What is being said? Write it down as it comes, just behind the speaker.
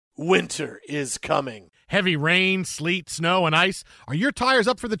winter is coming. Heavy rain, sleet, snow, and ice. Are your tires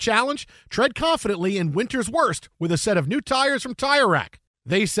up for the challenge? Tread confidently in winter's worst with a set of new tires from Tire Rack.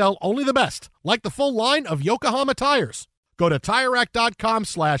 They sell only the best, like the full line of Yokohama tires. Go to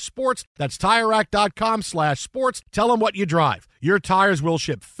TireRack.com/sports. That's TireRack.com/sports. Tell them what you drive. Your tires will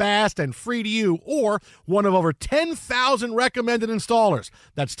ship fast and free to you or one of over 10,000 recommended installers.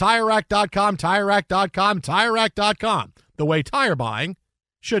 That's TireRack.com, TireRack.com, TireRack.com. The way tire buying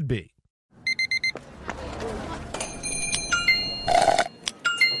should be.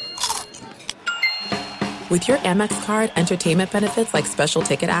 With your Amex card, entertainment benefits like special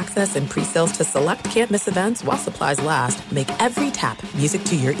ticket access and pre-sales to select can't-miss events while supplies last make every tap music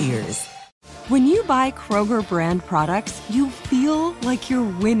to your ears. When you buy Kroger brand products, you feel like you're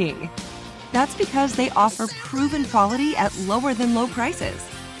winning. That's because they offer proven quality at lower than low prices.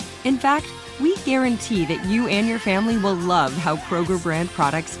 In fact, we guarantee that you and your family will love how Kroger brand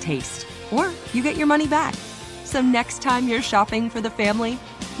products taste, or you get your money back. So next time you're shopping for the family,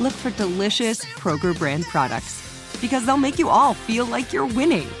 look for delicious Kroger brand products, because they'll make you all feel like you're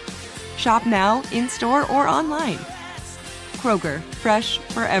winning. Shop now, in-store, or online. Kroger, fresh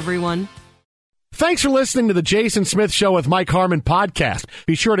for everyone. Thanks for listening to the Jason Smith Show with Mike Harmon podcast.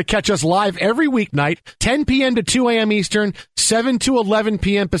 Be sure to catch us live every weeknight, 10 p.m. to 2 a.m. Eastern, 7 to 11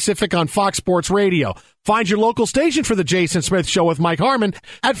 p.m. Pacific on Fox Sports Radio. Find your local station for the Jason Smith Show with Mike Harmon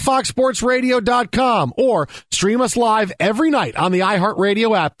at foxsportsradio.com or stream us live every night on the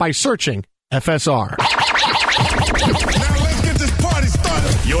iHeartRadio app by searching FSR. Now let's get this party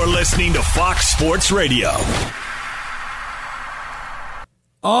started. You're listening to Fox Sports Radio.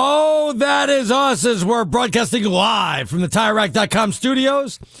 Oh, that is us as we're broadcasting live from the TireRack.com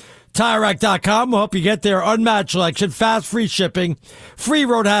studios. TireRack.com will help you get there. Unmatched selection, fast, free shipping, free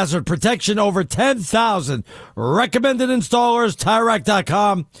road hazard protection, over 10,000 recommended installers.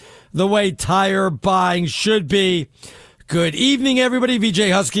 TireRack.com, the way tire buying should be. Good evening, everybody.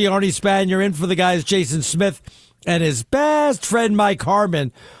 VJ Husky, Arnie Spanier in for the guys, Jason Smith and his best friend, Mike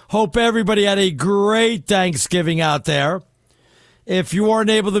Harmon. Hope everybody had a great Thanksgiving out there. If you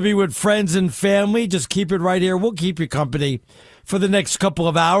aren't able to be with friends and family, just keep it right here. We'll keep you company for the next couple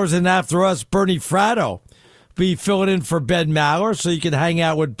of hours. And after us, Bernie Fratto be filling in for Ben Maller, so you can hang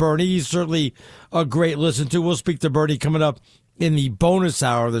out with Bernie. He's certainly a great listen to. We'll speak to Bernie coming up in the bonus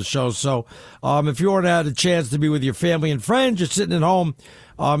hour of the show. So if you aren't had a chance to be with your family and friends, you're sitting at home,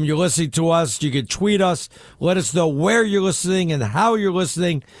 you're listening to us, you can tweet us, let us know where you're listening and how you're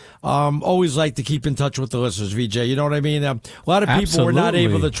listening. Always like to keep in touch with the listeners, VJ. You know what I mean? A lot of people were not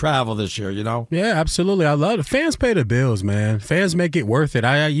able to travel this year, you know? Yeah, absolutely. I love it. Fans pay the bills, man. Fans make it worth it.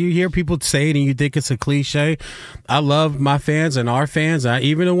 You hear people say it and you think it's a cliche. I love my fans and our fans,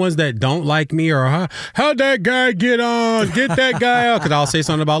 even the ones that don't like me or how'd that guy get on? Get that guy out. Because I'll say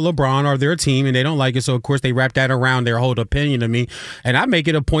something about LeBron or their team and they don't like it. So, of course, they wrap that around their whole opinion of me. And I make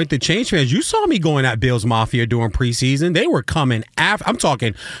it a point to change fans. You saw me going at Bills Mafia during preseason. They were coming after. I'm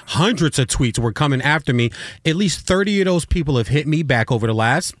talking hundreds of tweets were coming after me. At least 30 of those people have hit me back over the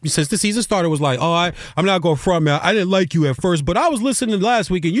last, since the season started, was like, I'm not going to front, man. I didn't like you at first, but I was listening last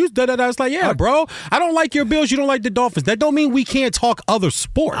week and you da-da-da. It's like, yeah, bro, I don't like your Bills. You don't like the Dolphins. That don't mean we can't talk other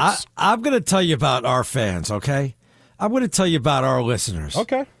sports. I'm going to tell you about our fans, okay? I'm going to tell you about our listeners.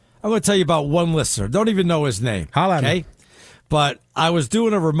 Okay. I'm going to tell you about one listener. Don't even know his name. Holla at me. But I was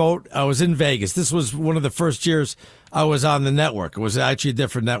doing a remote. I was in Vegas. This was one of the first years I was on the network. It was actually a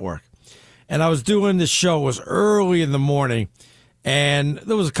different network. And I was doing this show. It was early in the morning. And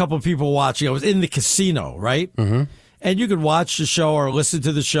there was a couple of people watching. I was in the casino, right? Mm-hmm. And you could watch the show or listen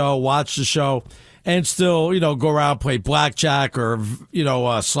to the show, watch the show, and still, go around, play blackjack or,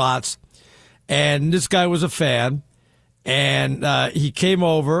 slots. And this guy was a fan. And he came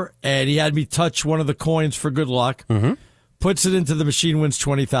over and he had me touch one of the coins for good luck. Mm-hmm. Puts it into the machine, wins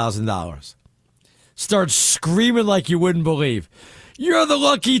 $20,000. Starts screaming like you wouldn't believe. You're the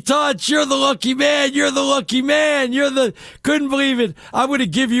lucky touch. You're the lucky man. You're the lucky man. Couldn't believe it. I'm going to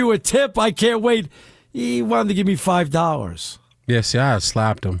give you a tip. I can't wait. He wanted to give me $5. Yes, yeah, I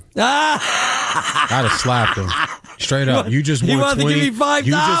slapped him. I'd have slapped him. Straight up. You just won 20. To give me $5.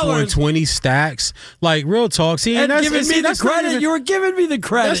 You just won 20 stacks. Like, real talk. See, and giving me the credit. You were giving me the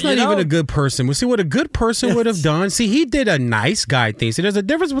credit. That's not even a good person. Well, see, what a good person would have done. See, he did a nice guy thing. See, there's a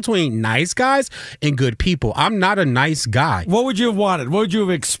difference between nice guys and good people. I'm not a nice guy. What would you have wanted? What would you have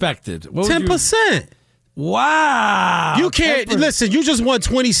expected? 10%. Wow. You can't, listen, you just won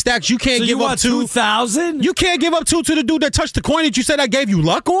 20 stacks. You can't give up 2,000? You can't give up 2 to the dude that touched the coin that you said I gave you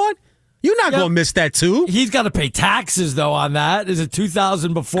luck on? You're not going to miss that too. He's got to pay taxes though on that. Is it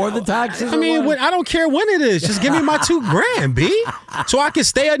 $2,000 before the taxes? I mean, I don't care when it is. Just give me my $2,000, B, so I can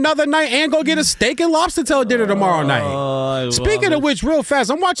stay another night and go get a steak and lobster tail dinner tomorrow night. Speaking of which, real fast,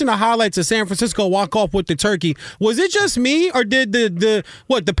 I'm watching the highlights of San Francisco walk off with the turkey. Was it just me, or did the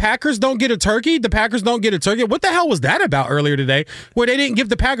Packers don't get a turkey? The Packers don't get a turkey. What the hell was that about earlier today, where they didn't give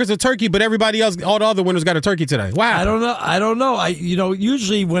the Packers a turkey, but everybody else, all the other winners, got a turkey today? Wow. I don't know.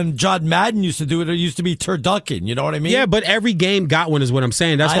 Usually when John Madden used to do it used to be turducken. You know what I mean? Yeah, but every game got one is what I'm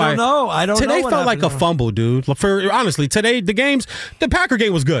saying. That's why. I don't know. Today felt like a fumble, dude. Honestly, today the Packer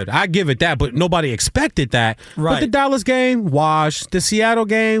game was good. I give it that, but nobody expected that. Right. But the Dallas game, wash. The Seattle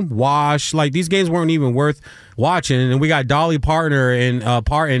game, wash. Like, these games weren't even worth watching. And we got Dolly Parton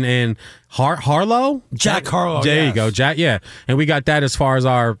and Harlow? Jack Harlow. There you go, Jack. Yeah, and we got that as far as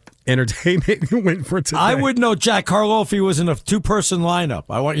our entertainment went for today. I would know Jack Harlow if he was in a 2-person lineup.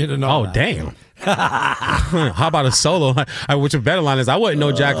 I want you to know. Oh, damn. How about a solo? Which a better line is, I wouldn't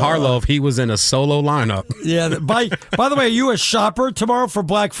know Jack Harlow if he was in a solo lineup. Yeah. By the way, are you a shopper tomorrow for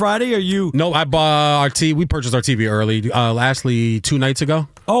Black Friday? Are you? No, I bought our TV. We purchased our TV early, lastly 2 nights ago.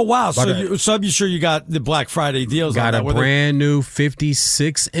 Oh wow! So I'm sure you got the Black Friday deals. Got on that, a brand new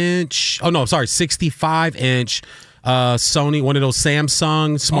 56-inch. Oh no, sorry, 65-inch. Sony, one of those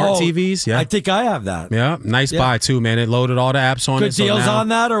Samsung smart TVs. Yeah, I think I have that. Yeah, nice buy too, man. It loaded all the apps on it. Good deals on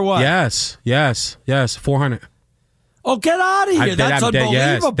that or what? Yes, $400. Oh, get out of here! That's unbelievable.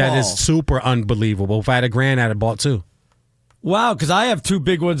 Yes, that is super unbelievable. If I had a grand, I'd have bought 2. Wow, because I have 2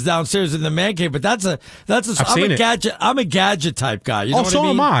 big ones downstairs in the man cave, but I'm a gadget type guy. You know what I mean?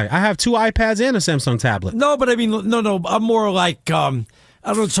 Am I. I have 2 iPads and a Samsung tablet. No, but I mean, no. I'm more like I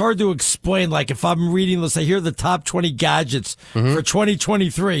don't know, it's hard to explain. Like, if I'm reading, let's say, here are the top 20 gadgets for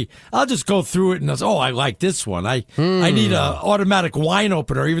 2023, I'll just go through it and I like this one. I need a automatic wine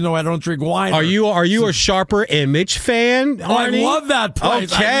opener, even though I don't drink wine. Are you a Sharper Image fan, Arnie? I love that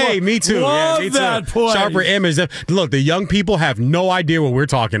place. Okay, me too. Love me too. that place. Sharper Image. Look, the young people have no idea what we're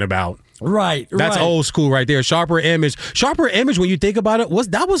talking about. Right. That's old school right there. Sharper Image. Sharper Image, when you think about it, was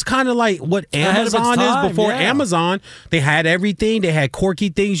kind of like what Amazon is before Amazon. They had everything. They had quirky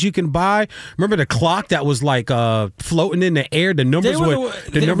things you can buy. Remember the clock that was like floating in the air? The numbers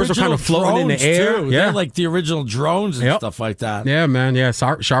were kind of floating in the air. Too. Yeah, like the original drones and stuff like that. Yeah, man. Yeah,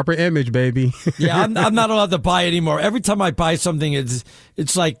 Sharper Image, baby. Yeah, I'm not allowed to buy anymore. Every time I buy something,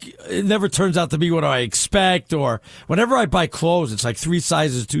 it's like it never turns out to be what I expect. Or whenever I buy clothes, it's like 3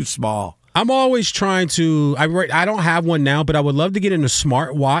 sizes too small. I'm always trying to. I don't have one now, but I would love to get in a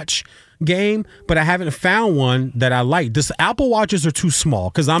smartwatch game, but I haven't found one that I like. This Apple Watches are too small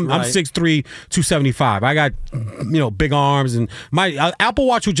because I'm 6'3", 275. I got big arms, and my Apple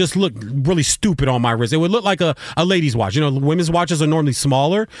Watch would just look really stupid on my wrist. It would look like a lady's watch. Women's watches are normally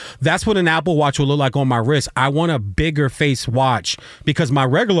smaller. That's what an Apple Watch would look like on my wrist. I want a bigger face watch because my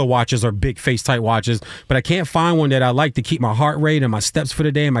regular watches are big face type watches, but I can't find one that I like to keep my heart rate and my steps for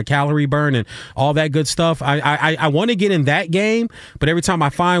the day and my calorie burn and all that good stuff. I want to get in that game, but every time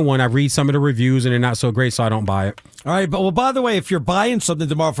I find one, I read some of the reviews and they're not so great, so I don't buy it. All right, but by the way, if you're buying something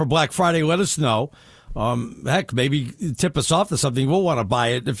tomorrow for Black Friday, let us know. Heck, maybe tip us off to something. We'll want to buy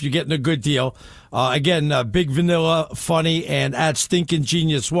it if you're getting a good deal. Again, Big Vanilla, Funny, and at Stinkin'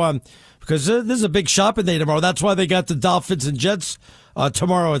 Genius 1, because this is a big shopping day tomorrow. That's why they got the Dolphins and Jets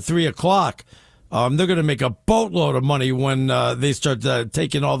tomorrow at 3 o'clock. They're going to make a boatload of money when they start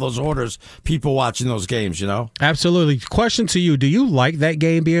taking all those orders, people watching those games, Absolutely. Question to you. Do you like that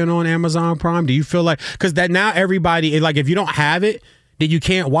game being on Amazon Prime? Do you feel like, because that now everybody, like if you don't have it, then you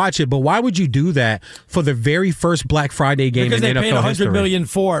can't watch it. But why would you do that for the very first Black Friday game in NFL history? Because they paid $100 million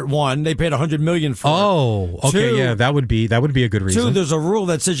for it. One, they paid $100 million for it. Oh, okay, 2, yeah, that would be a good reason. 2, there's a rule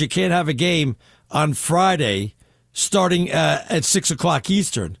that says you can't have a game on Friday starting at 6 o'clock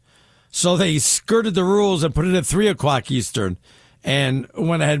Eastern. So they skirted the rules and put it at 3 o'clock Eastern and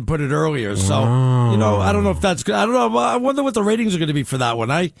went ahead and put it earlier. So, I don't know if that's good. I don't know. I wonder what the ratings are going to be for that one.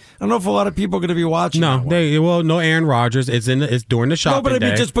 I don't know if a lot of people are going to be watching that one. No Aaron Rodgers. It's during the shopping day. No, but I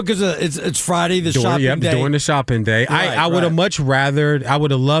mean, just because it's Friday, shopping day. During the shopping day. Right, I would have much rather, I would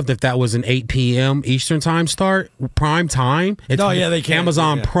have loved if that was an 8 p.m. Eastern time start, prime time. They can.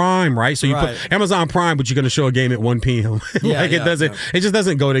 Amazon Prime, right? So you put Amazon Prime, but you're going to show a game at 1 p.m. It just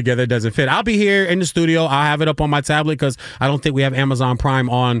doesn't go together. It doesn't fit. I'll be here in the studio. I'll have it up on my tablet because I don't think we have Amazon Prime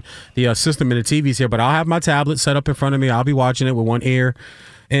on the system and the TVs here, but I'll have my tablet set up in front of me. I'll be watching it with one ear,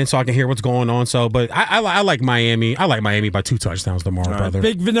 and so I can hear what's going on. So, but I like Miami. I like Miami by 2 touchdowns tomorrow, brother.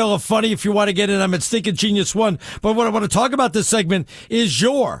 Big Vanilla Funny. If you want to get in, I'm at Stinkin' Genius 1. But what I want to talk about this segment is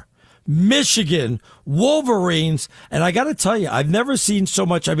your Michigan, Wolverines, and I got to tell you, I've never seen so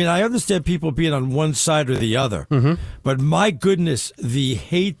much. I mean, I understand people being on one side or the other, but my goodness, the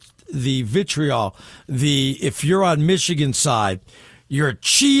hate, the vitriol, if you're on Michigan's side, you're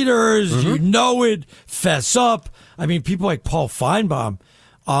cheaters, you know it, fess up. I mean, people like Paul Feinbaum,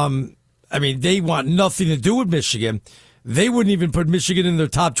 I mean, they want nothing to do with Michigan. They wouldn't even put Michigan in their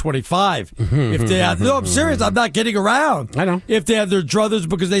top 25 if they had. No, I'm serious. I'm not kidding around. I know. If they have their druthers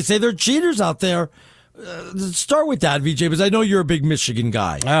because they say they're cheaters out there. Start with that, VJ, because I know you're a big Michigan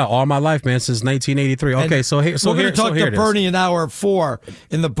guy. All my life, man, since 1983. Okay, and so we're going to talk to Bernie in hour 4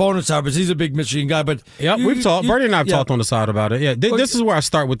 in the bonus hour, because he's a big Michigan guy. But we've talked. Bernie and I have talked on the side about it. Yeah, this is where I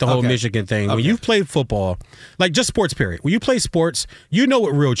start with the whole Michigan thing. When you've played football, like just sports, period. When you play sports, you know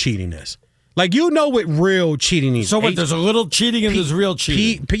what real cheating is. Like, you know what real cheating is. So what, there's a little cheating and there's real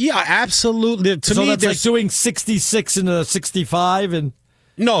cheating? Yeah, absolutely. So that's like doing 66 in a 65 and...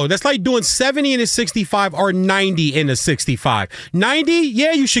 No, that's like doing 70 in a 65 or 90 in a 65. 90,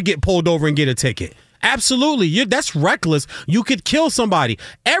 yeah, you should get pulled over and get a ticket. Absolutely. That's reckless. You could kill somebody.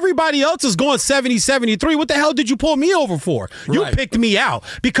 Everybody else is going 70, 73. What the hell did you pull me over for? You picked me out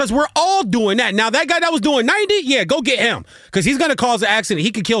because we're all doing that. Now, that guy that was doing 90, yeah, go get him because he's going to cause an accident.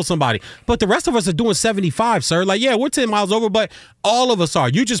 He could kill somebody. But the rest of us are doing 75, sir. Like, yeah, we're 10 miles over, but all of us are.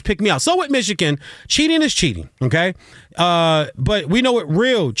 You just picked me out. So with Michigan, cheating is cheating, okay? But we know what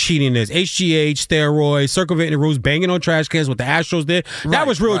real cheating is. HGH, steroids, circumventing the rules, banging on trash cans, what the Astros did. That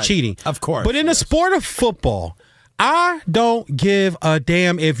was real cheating. Of course. But in the sport of football, I don't give a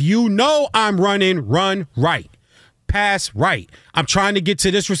damn if you know I'm running, run right. Pass right. I'm trying to get to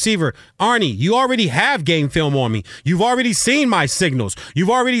this receiver. Arnie, you already have game film on me. You've already seen my signals. You've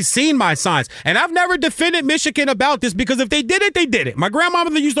already seen my signs. And I've never defended Michigan about this because if they did it, they did it. My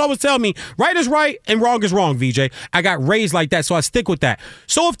grandmama used to always tell me, right is right and wrong is wrong, VJ. I got raised like that, so I stick with that.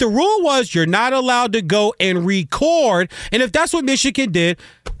 So if the rule was you're not allowed to go and record, and if that's what Michigan did,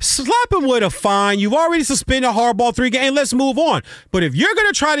 slap him with a fine. You've already suspended Harbaugh 3 games, and let's move on. But if you're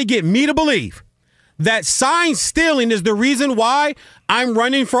going to try to get me to believe that sign stealing is the reason why I'm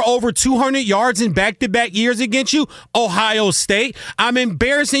running for over 200 yards in back-to-back years against you, Ohio State. I'm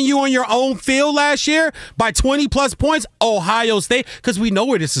embarrassing you on your own field last year by 20-plus points, Ohio State, because we know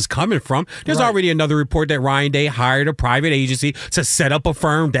where this is coming from. There's already another report that Ryan Day hired a private agency to set up a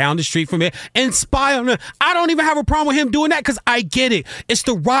firm down the street from it and spy on them. I don't even have a problem with him doing that because I get it. It's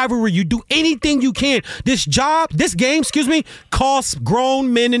the rivalry. You do anything you can. This game, costs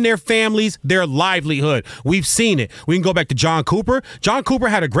grown men and their families their livelihood. We've seen it. We can go back to John Cooper. John Cooper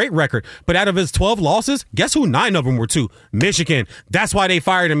had a great record, but out of his 12 losses, guess who 9 of them were to? Michigan. That's why they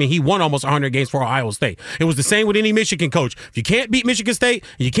fired him, and he won almost 100 games for Ohio State. It was the same with any Michigan coach. If you can't beat Michigan State,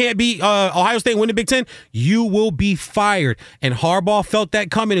 you can't beat Ohio State and win the Big Ten, you will be fired. And Harbaugh felt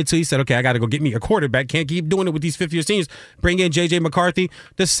that coming until he said, okay, I got to go get me a quarterback. Can't keep doing it with these fifth-year seniors. Bring in J.J. McCarthy.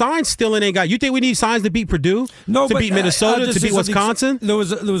 The signs still ain't got. You think we need signs to beat Purdue? No, to beat Minnesota? To beat Wisconsin? There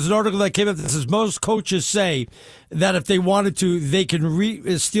was an article that came out that says most coaches say that if they wanted to, they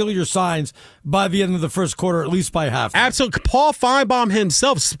can steal your signs by the end of the first quarter, at least by half. Absolutely. Paul Feinbaum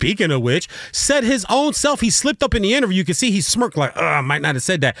himself, speaking of which, said his own self, he slipped up in the interview. You can see he smirked like, I might not have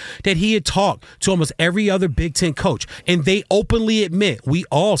said that he had talked to almost every other Big Ten coach. And they openly admit we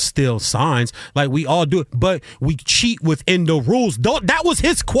all steal signs, like we all do it, but we cheat within the rules. That was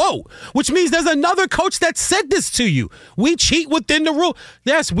his quote, which means there's another coach that said this to you. We cheat within the rule.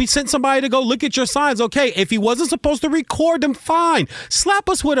 Yes, we sent somebody to go look at your signs. Okay, if he wasn't supposed to record them, fine. Slap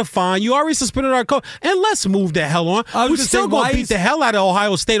us with a fine. You already suspended our coach. And let's move the hell on. We're still going to beat the hell out of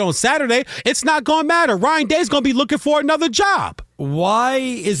Ohio State on Saturday. It's not going to matter. Ryan Day's going to be looking for another job. Why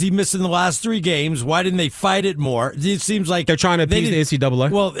is he missing the last 3 games? Why didn't they fight it more? It seems like they're trying to appease the NCAA.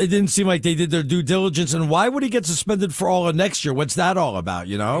 Well, it didn't seem like they did their due diligence. And why would he get suspended for all of next year? What's that all about,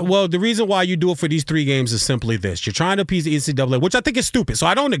 you know? Well, the reason why you do it for these 3 games is simply this. You're trying to appease the NCAA, which I think is stupid. So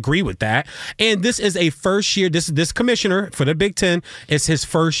I don't agree with that. And this is a first year. This commissioner for the Big Ten is his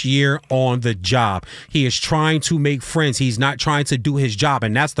first year on the job. He is trying to make friends. He's not trying to do his job.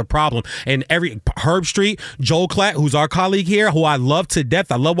 And that's the problem. And Herb Street, Joel Klatt, who's our colleague here, who I love to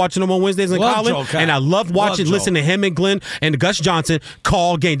death. I love watching him on Wednesdays in college, and I love listening to him and Glenn and Gus Johnson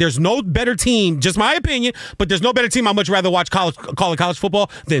call game. There's no better team, just my opinion, but there's no better team I'd much rather watch college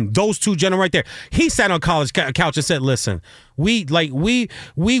football than those 2 gentlemen right there. He sat on college couch and said, listen, we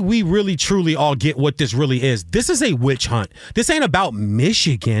really truly all get what this really is. This is a witch hunt. This ain't about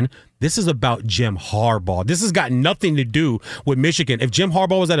Michigan. This is about Jim Harbaugh. This has got nothing to do with Michigan. If Jim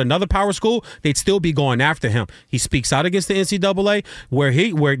Harbaugh was at another power school, they'd still be going after him. He speaks out against the NCAA, where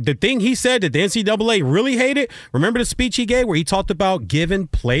the thing he said that the NCAA really hated. Remember the speech he gave where he talked about giving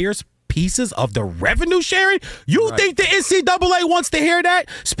players pieces of the revenue sharing? You think the NCAA wants to hear that?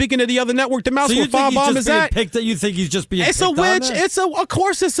 Speaking of the other network, the mouse where Firebomb is at. You think he's just being It's a witch. Of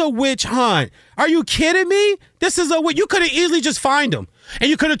course it's a witch hunt. Are you kidding me? This is a witch. You could have easily just fined him. And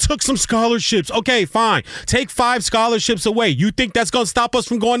you could have took some scholarships. Okay, fine. Take 5 scholarships away. You think that's going to stop us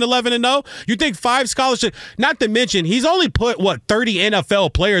from going 11-0? You think 5 scholarships? Not to mention, he's only put, 30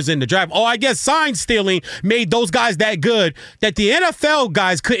 NFL players in the draft. Oh, I guess sign stealing made those guys that good that the NFL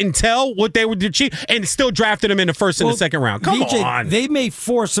guys couldn't tell what they were achieving and still drafted them in the first and the second round. Come on. They may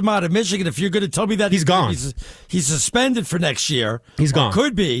force him out of Michigan if you're going to tell me that he's gone. He's suspended for next year. He's gone.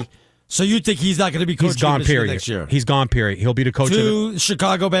 Could be. So you think he's not going to be coaching next year? He's gone, period. He'll be the coach of the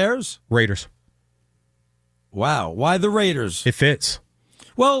Chicago Bears? Raiders. Wow. Why the Raiders? It fits.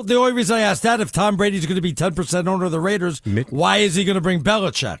 Well, the only reason I asked that, if Tom Brady's going to be 10% owner of the Raiders, why is he going to bring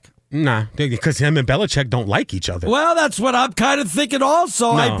Belichick? Nah, because him and Belichick don't like each other. Well, that's what I'm kind of thinking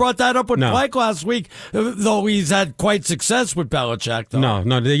also. I brought that up with Mike last week, though he's had quite success with Belichick.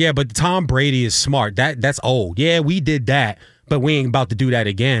 Though. But Tom Brady is smart. That's old. Yeah, we did that, but we ain't about to do that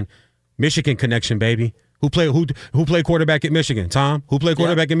again. Michigan connection, baby. Who played quarterback at Michigan? Tom. Who played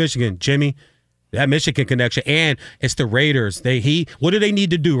quarterback at Michigan? Jimmy. That Michigan connection, and it's the Raiders. What do they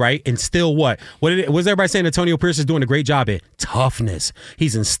need to do, right? Instill what? Was everybody saying Antonio Pierce is doing a great job at toughness?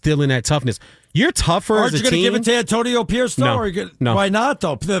 He's instilling that toughness. You're tougher as a team. Aren't you going to give it to Antonio Pierce, though? No. Why not,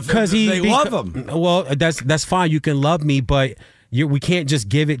 though? Because they love him. Well, that's fine. You can love me, but we can't just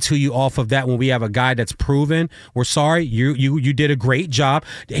give it to you off of that when we have a guy that's proven. We're sorry. You did a great job.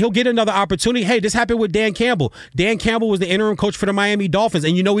 He'll get another opportunity. Hey, this happened with Dan Campbell. Dan Campbell was the interim coach for the Miami Dolphins,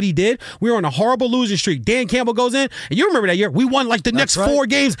 and you know what he did? We were on a horrible losing streak. Dan Campbell goes in, and you remember that year. We won the next 4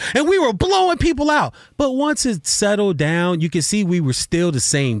 games, and we were blowing people out. But once it settled down, you can see we were still the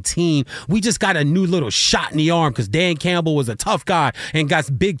same team. We just got a new little shot in the arm because Dan Campbell was a tough guy and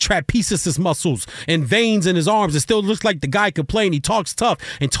got big trapezius muscles and veins in his arms. It still looks like the guy could play. And he talks tough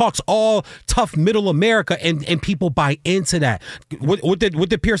and talks all tough middle America, and people buy into that. What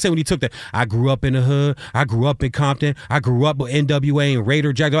did Pierce say when he took that? I grew up in the hood. I grew up in Compton. I grew up with NWA and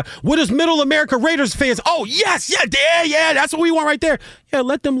Raider Jaguar. What is middle America Raiders fans? Oh, yes, yeah, that's what we want right there. Yeah,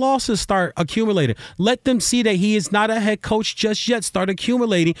 let them losses start accumulating. Let them see that he is not a head coach just yet. Start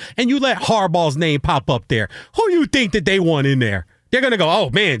accumulating, and you let Harbaugh's name pop up there. Who you think that they want in there? They're going to go, oh,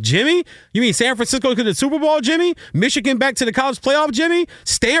 man, Jimmy? You mean San Francisco to the Super Bowl, Jimmy? Michigan back to the college playoff, Jimmy?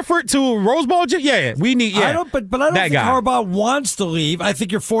 Stanford to Rose Bowl, Jimmy? Yeah, we need, I don't think Harbaugh wants to leave. I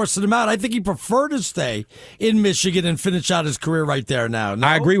think you're forcing him out. I think he prefer to stay in Michigan and finish out his career right there now. No?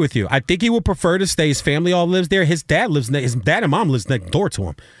 I agree with you. I think he would prefer to stay. His family all lives there. His dad and mom lives next door to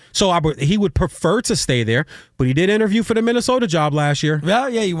him. So he would prefer to stay there, but he did interview for the Minnesota job last year. Yeah,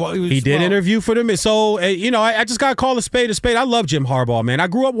 he did interview for them. So, I just got to call a spade a spade. I love Jim Harbaugh, man. I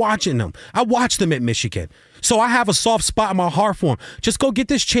grew up watching him. I watched him at Michigan. So I have a soft spot in my heart for him. Just go get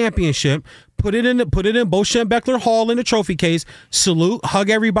this championship, put it in Beauchamp Beckler Hall in the trophy case, salute,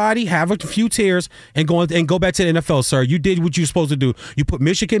 hug everybody, have a few tears, and go back to the NFL, sir. You did what you were supposed to do. You put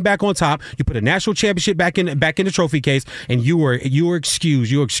Michigan back on top. You put a national championship back in the trophy case, and you were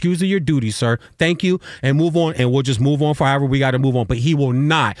excused. You were excused of your duties, sir. Thank you, and move on. And we'll just move on for however we got to move on. But he will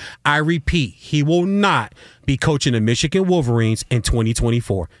not. I repeat, he will not be coaching the Michigan Wolverines in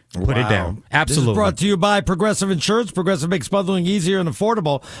 2024. Put it down. Absolutely. This is brought to you by Progressive Insurance. Progressive makes bundling easier and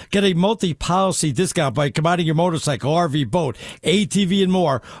affordable. Get a multi-policy discount by combining your motorcycle, RV, boat, ATV, and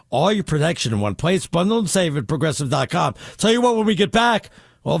more. All your protection in one place. Bundle and save at Progressive.com. Tell you what, when we get back,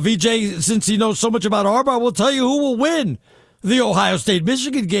 well, VJ, since he knows so much about Harbaugh, we'll tell you who will win the Ohio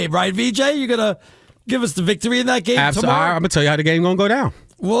State-Michigan game, right, VJ? You're going to give us the victory in that game tomorrow? I'm going to tell you how the game's going to go down.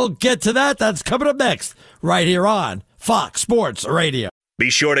 We'll get to that. That's coming up next, right here on Fox Sports Radio. Be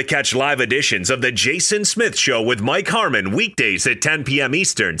sure to catch live editions of The Jason Smith Show with Mike Harmon weekdays at 10 p.m.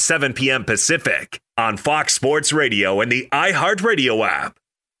 Eastern, 7 p.m. Pacific on Fox Sports Radio and the iHeartRadio app.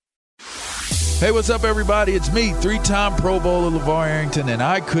 Hey, what's up, everybody? It's me, 3-time Pro Bowler LeVar Arrington, and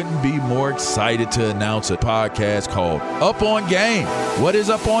I couldn't be more excited to announce a podcast called Up On Game. What is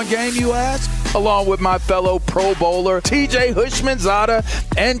Up On Game, you ask? Along with my fellow Pro Bowler, TJ Hushmanzada,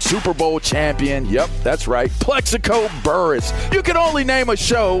 and Super Bowl champion, yep, that's right, Plexico Burress. You can only name a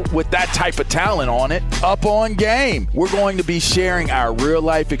show with that type of talent on it. Up On Game. We're going to be sharing our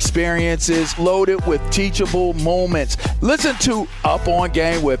real-life experiences loaded with teachable moments. Listen to Up On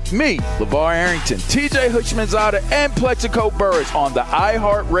Game with me, LeVar Arrington, TJ Hushmanzada, and Plexico Burress on the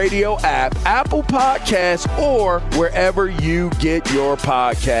iHeartRadio app, Apple Podcasts, or wherever you get your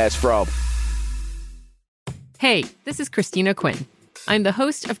podcasts from. Hey, this is Christina Quinn. I'm the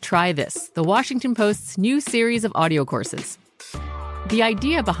host of Try This, the Washington Post's new series of audio courses. The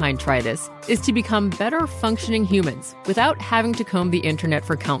idea behind Try This is to become better functioning humans without having to comb the internet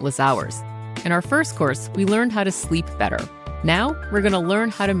for countless hours. In our first course, we learned how to sleep better. Now, we're going to learn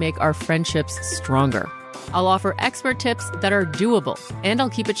how to make our friendships stronger. I'll offer expert tips that are doable, and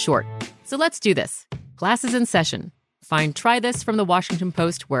I'll keep it short. So let's do this. Class is in session. Find Try This from the Washington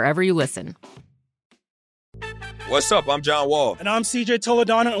Post wherever you listen. What's up? I'm John Wall. And I'm CJ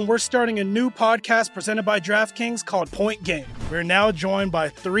Toledano, and we're starting a new podcast presented by DraftKings called Point Game. We're now joined by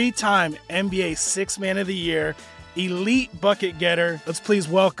three-time NBA Sixth Man of the Year, elite bucket getter. Let's please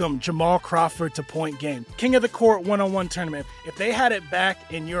welcome Jamal Crawford to Point Game. King of the Court one-on-one tournament. If they had it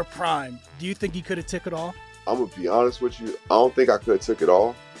back in your prime, do you think you could have took it all? I'm going to be honest with you. I don't think I could have took it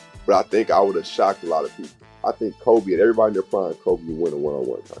all, but I think I would have shocked a lot of people. I think Kobe and everybody in their prime, Kobe would win a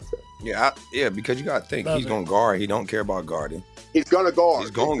one-on-one contest. Yeah, because you got to think, he's going to guard. He don't care about guarding. He's going to guard.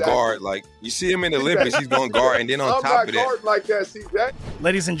 He's going to guard. Like, you see him in the Olympics, he's going to guard. And then on top of that. Like that, see that?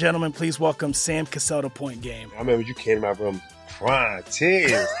 Ladies and gentlemen, please welcome Sam Cassell to Point Game. I remember you came out from prime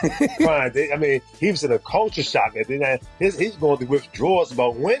 10. I mean, he was in a culture shock. And then he's going through withdrawals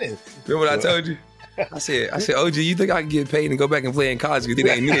about winning. Remember what I told you? I said, OG, you think I can get paid and go back and play in college because it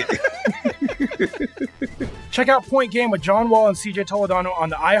ain't it? Check out Point Game with John Wall and CJ Toledano on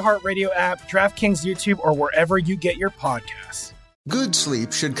the iHeartRadio app, DraftKings YouTube, or wherever you get your podcasts. Good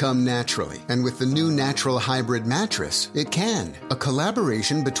sleep should come naturally, and with the new Natural Hybrid mattress, it can. A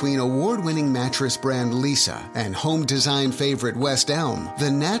collaboration between award-winning mattress brand Lisa and home design favorite West Elm,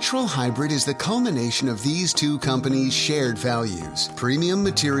 the Natural Hybrid is the culmination of these two companies' shared values: premium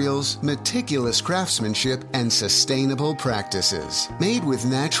materials, meticulous craftsmanship, and sustainable practices. Made with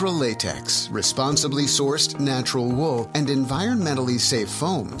natural latex, responsibly sourced natural wool, and environmentally safe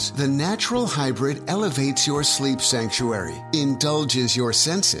foams, the Natural Hybrid elevates your sleep sanctuary, indulges your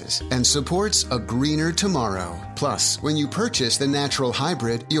senses, and supports a greener tomorrow. Plus, when you purchase the Natural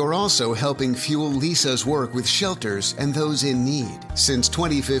Hybrid, you're also helping fuel Lisa's work with shelters and those in need. Since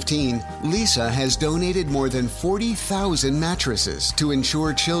 2015, Lisa has donated more than 40,000 mattresses to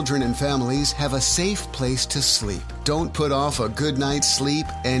ensure children and families have a safe place to sleep. Don't put off a good night's sleep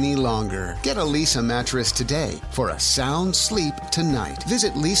any longer. Get a Lisa mattress today for a sound sleep tonight.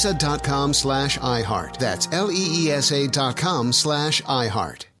 Visit lisa.com/iHeart. That's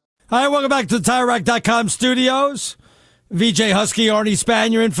LEESA.com/iHeart. All right, welcome back to the TireRack.com studios. VJ Husky, Arnie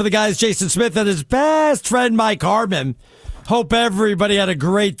Spanier in for the guys, Jason Smith and his best friend, Mike Harmon. Hope everybody had a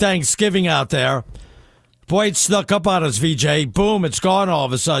great Thanksgiving out there. Boy, it snuck up on us, VJ. Boom, it's gone all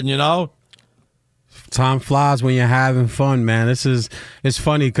of a sudden, you know? Time flies when you're having fun, man. It's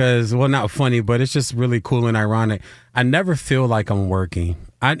funny because, well, not funny, but it's just really cool and ironic. I never feel like I'm working.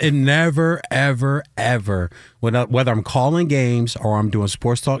 It never, ever, ever, whether I'm calling games or I'm doing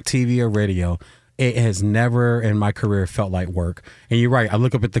sports talk TV or radio, it has never in my career felt like work. And you're right. I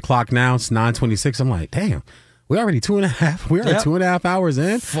look up at the clock now. It's 9:26. I'm like, damn, we're already 2.5. We're 2.5 hours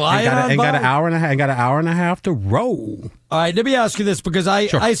in. Flying got an hour and a half. Got an hour and a half to roll. All right, let me ask you this because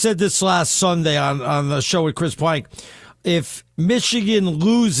I said this last Sunday on the show with Chris Plank. If Michigan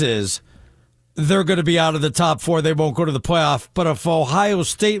loses, they're going to be out of the top four. They won't go to the playoff. But if Ohio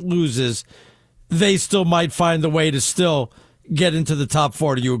State loses, they still might find a way to still get into the top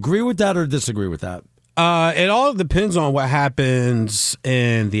four. Do you agree with that or disagree with that? It all depends on what happens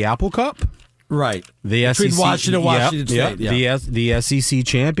in the Apple Cup. Right. The Between SEC, Washington State. Yeah. The SEC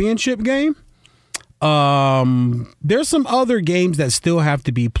championship game. There's some other games that still have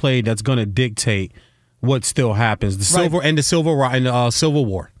to be played that's going to dictate what still happens. The Civil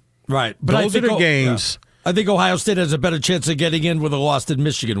War. Right. But those are the games. Yeah. I think Ohio State has a better chance of getting in with a loss than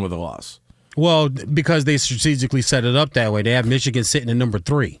Michigan with a loss. Well, because they strategically set it up that way. They have Michigan sitting at number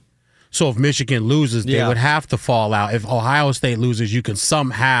 3. So if Michigan loses, they would have to fall out. If Ohio State loses, you can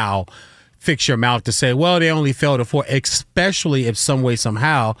somehow fix your mouth to say, well, they only fell to 4, especially if some way,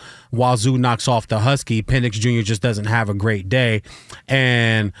 somehow, Wazoo knocks off the Husky, Penix Jr. just doesn't have a great day,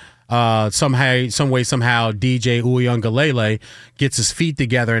 and some way, somehow, DJ Uiagalelei gets his feet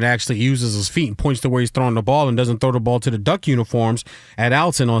together and actually uses his feet and points to where he's throwing the ball and doesn't throw the ball to the Duck uniforms at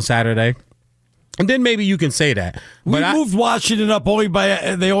Alton on Saturday. And then maybe you can say that. But we moved Washington up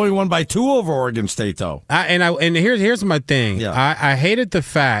they only won by 2 over Oregon State, though. And here's my thing. Yeah. I hated the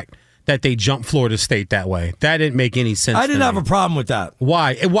fact that they jumped Florida State that way. That didn't make any sense. I didn't have a problem with that.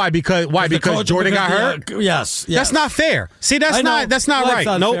 Why? Because Jordan got hurt? Yes. That's not fair. See, that's not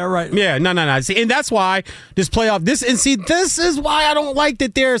right. Nope. Fair, right. Yeah, no. See, and that's why this this is why I don't like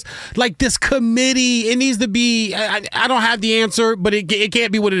that there's like this committee. It needs to be, I don't have the answer, but it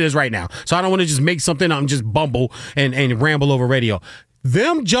can't be what it is right now. So I don't want to just make something up and just bumble and ramble over radio.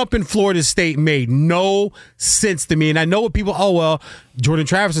 Them jumping Florida State made no sense to me. And I know what people, Jordan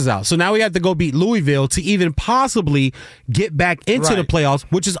Travis is out. So now we have to go beat Louisville to even possibly get back into the playoffs,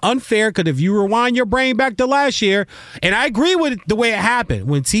 which is unfair because if you rewind your brain back to last year, and I agree with the way it happened,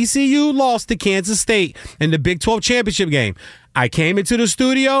 when TCU lost to Kansas State in the Big 12 championship game, I came into the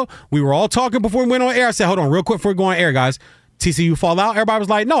studio. We were all talking before we went on air. I said, hold on real quick before we go on air, guys. TCU fall out? Everybody was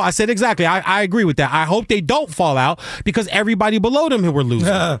like, no. I said, exactly. I agree with that. I hope they don't fall out because everybody below them who were losing.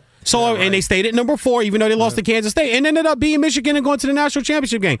 And they stayed at number 4, even though they lost to Kansas State, and ended up beating Michigan and going to the national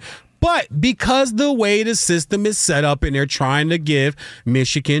championship game. But because the way the system is set up and they're trying to give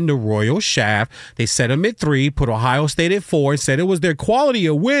Michigan the royal shaft, they set them at 3, put Ohio State at 4, and said it was their quality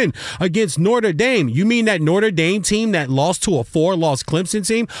of win against Notre Dame. You mean that Notre Dame team that lost to a 4-loss Clemson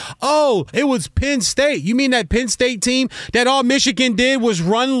team? Oh, it was Penn State. You mean that Penn State team that all Michigan did was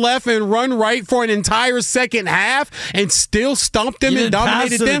run left and run right for an entire second half and still stumped them and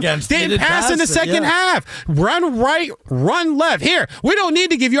dominated them? Didn't pass in the second half. Run right, run left. Here, we don't need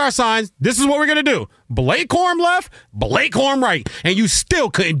to give you our signs. This is what we're going to do. Blake Corum left, Blake Corum right. And you still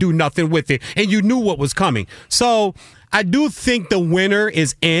couldn't do nothing with it. And you knew what was coming. So I do think the winner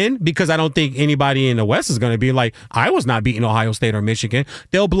is in because I don't think anybody in the West is going to be like, Iowa's not beating Ohio State or Michigan.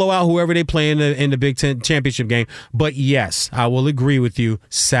 They'll blow out whoever they play in the Big Ten championship game. But yes, I will agree with you.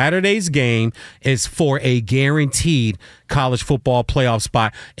 Saturday's game is for a guaranteed college football playoff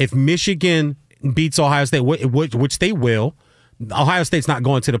spot. If Michigan beats Ohio State, which they will, Ohio State's not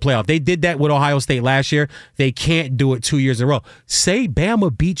going to the playoff. They did that with Ohio State last year. They can't do it 2 years in a row. Say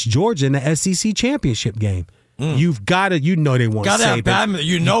Bama beats Georgia in the SEC championship game. You've got to, they want to say Bama.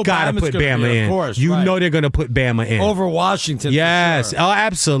 You got to put Bama in. Of course, know they're going to put Bama in. Over Washington. Yes. Sure. Oh,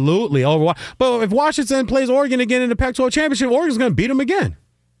 absolutely. But if Washington plays Oregon again in the Pac-12 championship, Oregon's going to beat them again.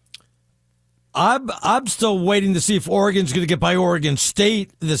 I'm still waiting to see if Oregon's going to get by Oregon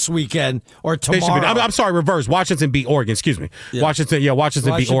State this weekend or tomorrow. I'm sorry, reverse. Washington beat Oregon. Excuse me. Yeah.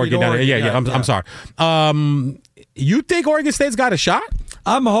 Washington beat Oregon. I'm sorry. You think Oregon State's got a shot?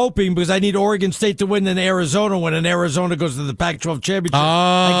 I'm hoping because I need Oregon State to win in Arizona when Arizona goes to the Pac-12 championship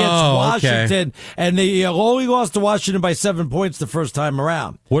against Washington. Okay. And they only lost to Washington by 7 points the first time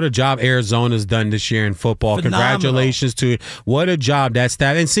around. What a job Arizona's done this year in football. Phenomenal. Congratulations to it. What a job that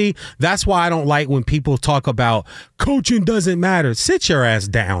staff. And see, that's why I don't like when people talk about coaching doesn't matter. Sit your ass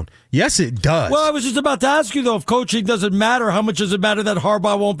down. Yes, it does. Well, I was just about to ask you, though, if coaching doesn't matter, how much does it matter that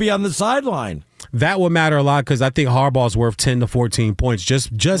Harbaugh won't be on the sideline? That would matter a lot because I think Harbaugh's worth 10 to 14 points.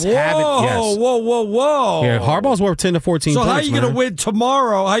 Just have it. Yes. Whoa. Yeah, Harbaugh's worth 10 to 14 points. So how are you going to win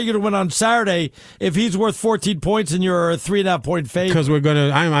tomorrow? How are you going to win on Saturday if he's worth 14 points and you're a 3.5 point favorite? Because we're going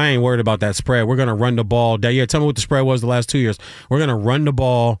to, I ain't worried about that spread. We're going to run the ball. Yeah, tell me what the spread was the last 2 years. We're going to run the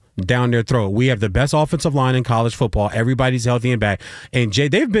ball down their throat. We have the best offensive line in college football. Everybody's healthy and back. And Jay,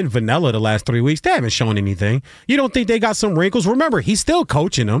 they've been vanilla the last 3 weeks. They haven't shown anything. You don't think they got some wrinkles? Remember, he's still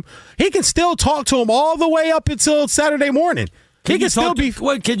coaching them. He can still talk to them all the way up until Saturday morning. Can you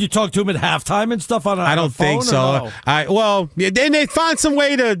talk to him at halftime and stuff on a phone? I don't think so. Then they find some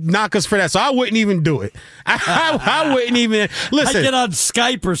way to knock us for that, so I wouldn't even do it. I wouldn't even listen. I get on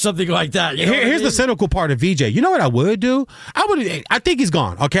Skype or something like that. Here's the cynical part of VJ. You know what I would do? I think he's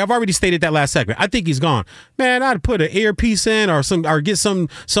gone. Okay, I've already stated that last segment. I think he's gone. Man, I'd put an earpiece in or get some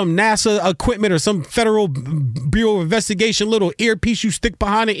NASA equipment or some Federal Bureau of Investigation little earpiece you stick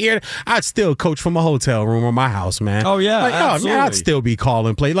behind the ear. I'd still coach from a hotel room or my house, man. Oh yeah, absolutely. I'd still be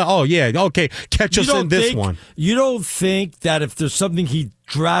calling play. Like, oh yeah, okay, catch us in this one. You don't think that if there's something he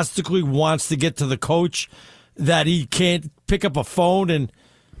drastically wants to get to the coach, that he can't pick up a phone and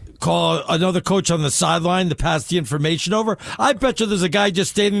call another coach on the sideline to pass the information over? I bet you there's a guy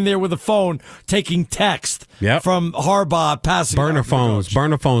just standing there with a phone taking text from Harbaugh passing. Burner phones.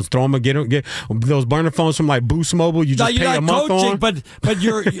 Throw them. Get those burner phones from like Boost Mobile. You just pay a month coaching, on. But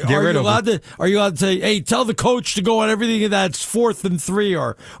are you allowed to say, hey, tell the coach to go on everything that's 4th and 3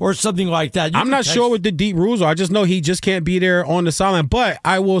 or something like that? I'm not sure what the deep rules are. I just know he just can't be there on the sideline. But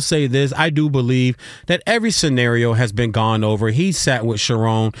I will say this: I do believe that every scenario has been gone over. He sat with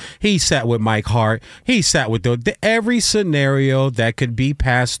Sharon. He sat with Mike Hart. He sat with every scenario that could be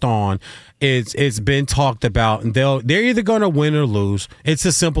passed on. It's been talked about, and they're either going to win or lose. It's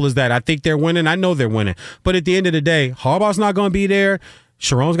as simple as that. I think they're winning. I know they're winning. But at the end of the day, Harbaugh's not going to be there.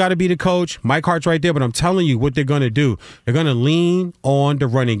 Sharon's got to be the coach. Mike Hart's right there. But I'm telling you what they're going to do. They're going to lean on the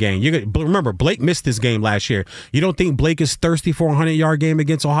running game. Remember, Blake missed this game last year. You don't think Blake is thirsty for a 100-yard game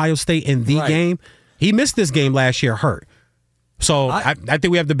against Ohio State in the game? He missed this game last year hurt. So I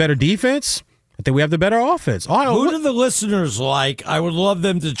think we have the better defense. I think we have the better offense. Who do the listeners like? I would love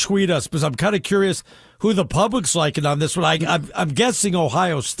them to tweet us because I'm kind of curious who the public's liking on this one. I'm guessing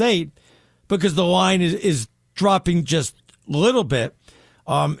Ohio State because the line is dropping just a little bit.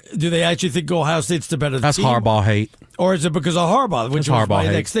 Do they actually think Ohio State's the better team? That's Harbaugh hate. Or is it because of Harbaugh, which was my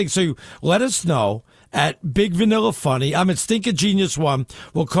hate. next thing? So let us know at Big Vanilla Funny. I'm at Stinkin' Genius 1.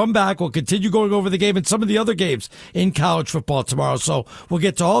 We'll come back. We'll continue going over the game and some of the other games in college football tomorrow. So we'll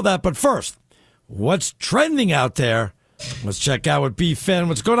get to all that. But first, what's trending out there? Let's check out with B-Fan.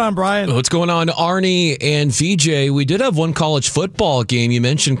 What's going on, Brian? What's going on, Arnie and VJ? We did have one college football game. You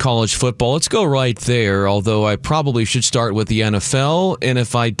mentioned college football. Let's go right there, although I probably should start with the NFL, and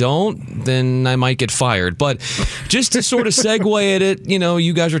if I don't, then I might get fired. But just to sort of segue at it,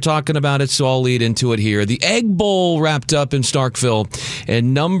 you guys are talking about it, so I'll lead into it here. The Egg Bowl wrapped up in Starkville,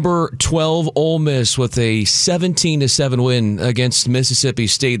 and number 12 Ole Miss with a 17-7 win against Mississippi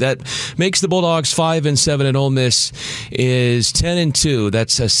State. That makes the Bulldogs 5-7, and Ole Miss is 10-2.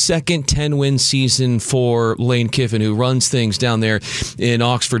 That's a second 10-win season for Lane Kiffin, who runs things down there in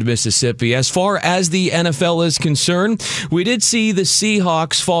Oxford, Mississippi. As far as the NFL is concerned, we did see the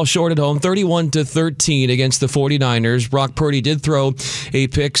Seahawks fall short at home, 31-13 against the 49ers. Brock Purdy did throw a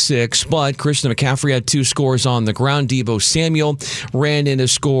pick six, but Christian McCaffrey had 2 scores on the ground. Deebo Samuel ran in a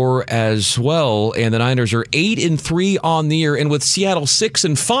score as well, and the Niners are 8-3 on the year. And with Seattle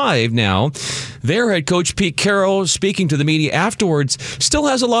 6-5 now, their head coach Pete Carroll, speaking to the media afterwards, still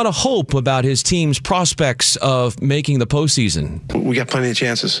has a lot of hope about his team's prospects of making the postseason. We got plenty of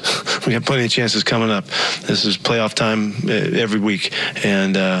chances. We got plenty of chances coming up. This is playoff time every week,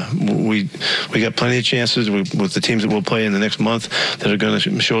 and we got plenty of chances with the teams that we'll play in the next month that are going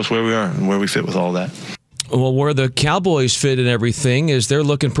to show us where we are and where we fit with all that. Well, where the Cowboys fit in everything is they're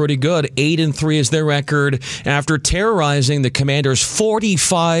looking pretty good. 8-3 is their record after terrorizing the Commanders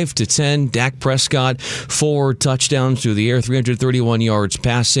 45-10. Dak Prescott, 4 touchdowns through the air, 331 yards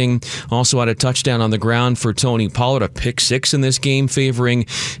passing. Also had a touchdown on the ground for Tony Pollard, a pick 6 in this game, favoring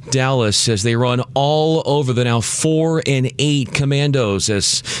Dallas as they run all over the now 4-8 Commandos,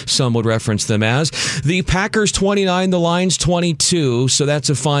 as some would reference them as. The Packers 29, the Lions 22. So that's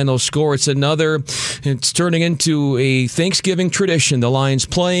a final score. It's turning into a Thanksgiving tradition. The Lions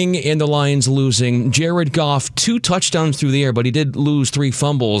playing and the Lions losing. Jared Goff, 2 touchdowns through the air, but he did lose 3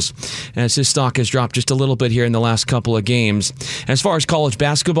 fumbles as his stock has dropped just a little bit here in the last couple of games. As far as college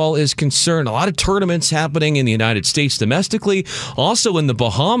basketball is concerned, a lot of tournaments happening in the United States domestically, also in the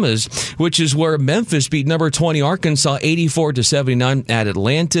Bahamas, which is where Memphis beat number 20 Arkansas 84-79 at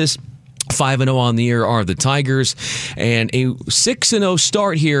Atlantis. 5-0 on the year are the Tigers, and a 6-0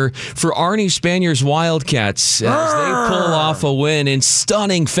 start here for Arnie Spaniers Wildcats as they pull off a win in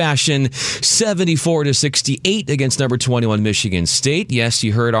stunning fashion, 74-68 against number 21 Michigan State. Yes,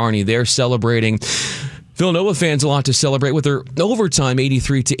 you heard Arnie there celebrating. Villanova fans a lot to celebrate with their overtime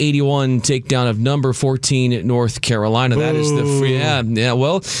 83-81 takedown of number 14 North Carolina. That is the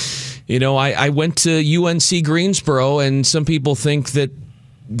Well, I went to UNC Greensboro, and some people think that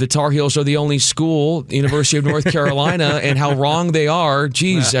the Tar Heels are the only school, University of North Carolina, and how wrong they are.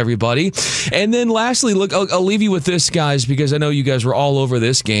 Jeez, everybody. And then lastly, look, I'll leave you with this, guys, because I know you guys were all over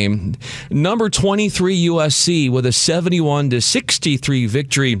this game. Number 23 USC with a 71-63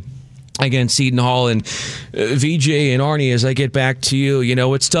 victory against Seton Hall. And VJ and Arnie, as I get back to you,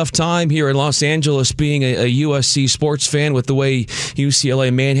 it's tough time here in Los Angeles being a USC sports fan with the way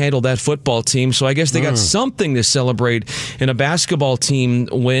UCLA manhandled that football team. So I guess they got something to celebrate in a basketball team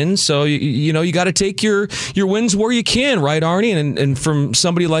win. So, you got to take your wins where you can, right, Arnie? And from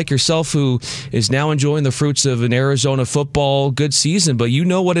somebody like yourself who is now enjoying the fruits of an Arizona football good season, but you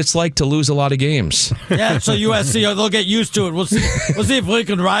know what it's like to lose a lot of games. Yeah, so USC, they'll get used to it. We'll see if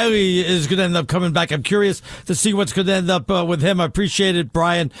Lincoln Riley is going to end up coming back. I'm curious to see what's going to end up with him. I appreciate it,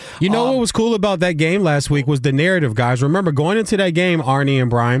 Brian. You know what was cool about that game last week was the narrative, guys. Remember, going into that game, Arnie and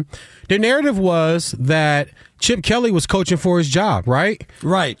Brian, the narrative was that Chip Kelly was coaching for his job, right?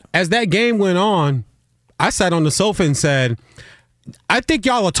 Right. As that game went on, I sat on the sofa and said, I think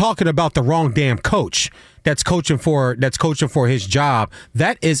y'all are talking about the wrong damn coach that's coaching for his job.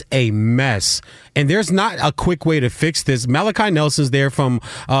 That is a mess. And there's not a quick way to fix this. Malachi Nelson's there from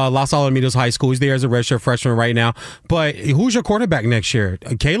Los Alamitos High School. He's there as a redshirt freshman right now. But who's your quarterback next year?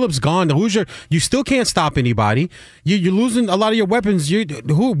 Caleb's gone. You still can't stop anybody. You're losing a lot of your weapons.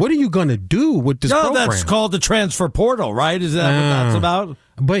 What are you going to do with this program? That's called the transfer portal, right? Is that what that's about?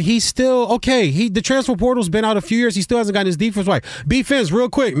 But he's still okay. The transfer portal's been out a few years. He still hasn't gotten his defense right. B-Fins, real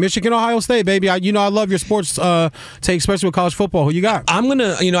quick. Michigan, Ohio State, baby. I love your sports take, especially with college football. Who you got? I'm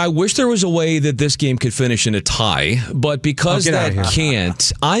gonna. I wish there was a way that this game could finish in a tie, but because that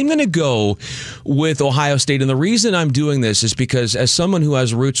can't, I'm going to go with Ohio State. And the reason I'm doing this is because as someone who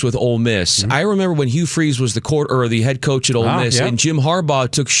has roots with Ole Miss, I remember when Hugh Freeze was the head coach at Ole Miss, and Jim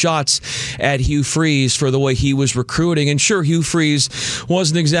Harbaugh took shots at Hugh Freeze for the way he was recruiting. And sure, Hugh Freeze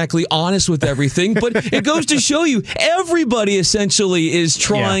wasn't exactly honest with everything, but it goes to show you everybody essentially is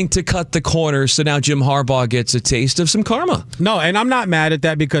trying to cut the corners. So now Jim Harbaugh gets a taste of some karma. No, and I'm not mad at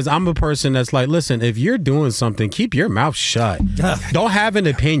that because I'm a person that's like, listen, if you're doing something, keep your mouth shut. Don't have an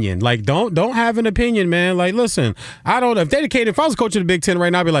opinion. Like, don't have an opinion, man. Like, listen, if I was coaching the Big Ten right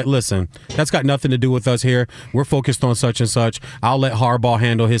now, I'd be like, listen, that's got nothing to do with us here. We're focused on such and such. I'll let Harbaugh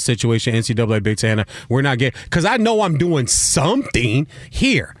handle his situation, NCAA Big Ten. We're not getting, because I know I'm doing something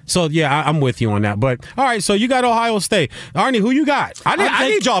here. So, yeah, I'm with you on that. But, all right, so you got Ohio State. Arnie, who you got? I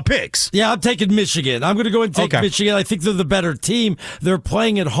need y'all picks. Yeah, I'm taking Michigan. I'm going to go and take Michigan. I think they're the better team. They're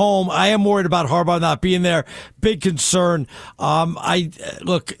playing at home. I am worried about Harbaugh not being there. Big concern.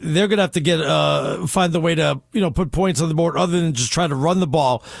 Look, they're going to have to find the way to put points on the board other than just try to run the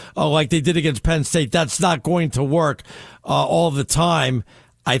ball like they did against Penn State. That's not going to work all the time.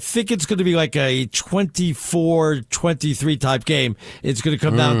 I think it's going to be like a 24-23 type game. It's going to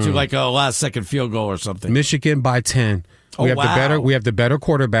come down to like a last-second field goal or something. Michigan by 10. We have the better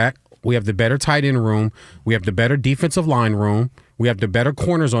quarterback. We have the better tight end room. We have the better defensive line room. We have the better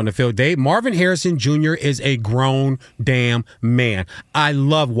corners on the field. Marvin Harrison Jr. is a grown damn man. I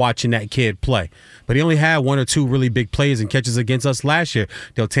love watching that kid play. But he only had one or two really big plays and catches against us last year.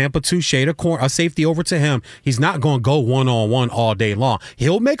 They'll Tampa 2 shade a safety over to him. He's not going to go one-on-one all day long.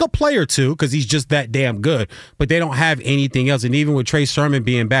 He'll make a play or two because he's just that damn good. But they don't have anything else. And even with Trey Sermon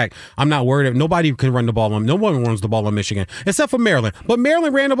being back, I'm not worried. Nobody can run the ball on. No one runs the ball on Michigan except for Maryland. But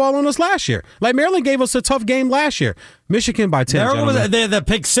Maryland ran the ball on us last year. Like, Maryland gave us a tough game last year. Michigan by 10. They had that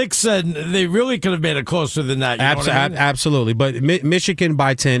pick 6, and they really could have made it closer than that. Absolutely. But Michigan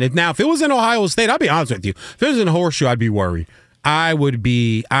by 10. If it was in Ohio State, I'll be honest with you. If it was in Horseshoe, I'd be worried. I'd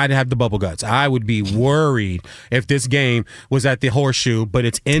have the bubble guts. I would be worried if this game was at the Horseshoe, but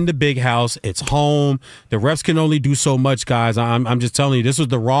it's in the big house. It's home. The refs can only do so much, guys. I'm just telling you, this was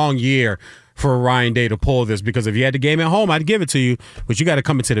the wrong year for Ryan Day to pull this, because if you had the game at home, I'd give it to you, but you got to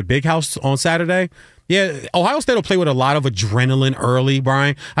come into the big house on Saturday. Yeah, Ohio State will play with a lot of adrenaline early,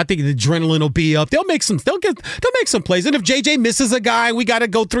 Brian. I think the adrenaline will be up. They'll make some plays. And if JJ misses a guy, we got to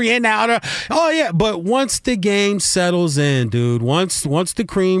go 3 and out. But once the game settles in, dude, once the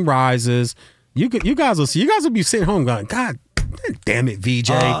cream rises, you guys will see. You guys will be sitting home going, God damn it,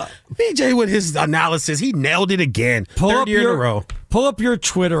 VJ. VJ with his analysis, he nailed it again. Third year in a row. Pull up your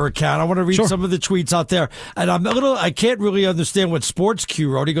Twitter account. I want to read some of the tweets out there. And I can't really understand what Sports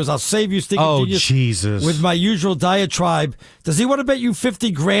Q wrote. He goes, I'll save you, Stinking Genius, Jesus, with my usual diatribe. Does he want to bet you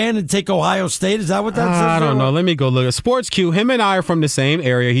 $50,000 and take Ohio State? Is that what that says? I don't know. Let me go look at Sports Q. Him and I are from the same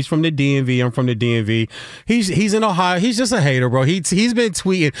area. He's from the DMV. I'm from the DMV. He's in Ohio. He's just a hater, bro. He's been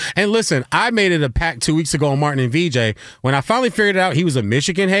tweeting. And listen, I made it a pact 2 weeks ago on Martin and VJ. When I finally figured out he was a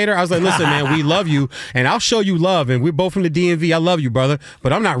Michigan hater, I was like, listen, man, we love you, and I'll show you love. And we're both from the DMV. I love you, brother,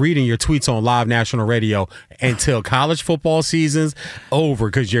 but I'm not reading your tweets on live national radio until college football season's over,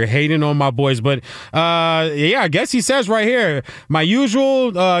 because you're hating on my boys. But I guess he says right here, my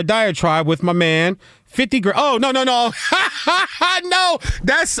usual diatribe with my man, $50,000. Oh, no. No,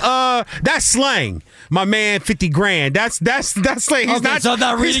 that's slang. My man, $50,000. That's slang. He's not. So I'm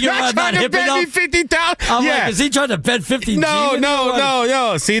not reading it right. Trying to bet me $50,000. Yeah. Is he trying to bet $50,000?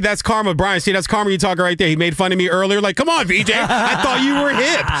 No. See, that's karma, Brian. See, that's karma. You talking right there. He made fun of me earlier. Like, come on, VJ. I thought you were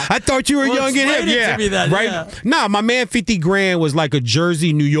hip. I thought you were young and hip. Yeah, to me then, right. Yeah. Nah, my man, $50,000 was like a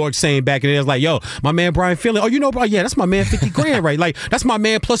Jersey, New York saying back in the day. It was like, yo, my man Brian Finley. Oh, you know, bro. Yeah, that's my man, $50,000, right? Like, that's my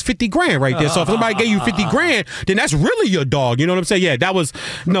man plus $50,000 right there. So if somebody gave you $50,000, then that's really your dog. You know what I'm saying? Yeah, that was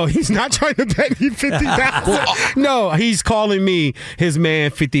no. He's not trying to bet me $50,000. No, he's calling me his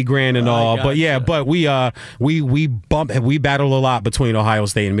man, $50,000 and all. But yeah, but we battle a lot between Ohio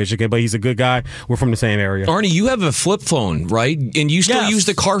State and Michigan. But he's a good guy. We're from the same area. Arnie, you have a flip phone, right? And you still use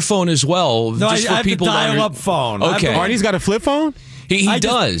the car phone as well. No, just I have people the dial-up phone. Okay, Arnie's got a flip phone. He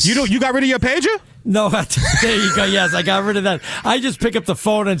does. You got rid of your pager? No, there you go. Yes, I got rid of that. I just pick up the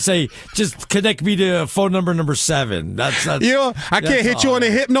phone and say, just connect me to phone number 7. That's you know, I can't hit you on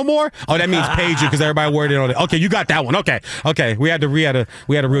the hip no more. Oh, that means pager because everybody worded on it. Okay, you got that one. Okay. We had to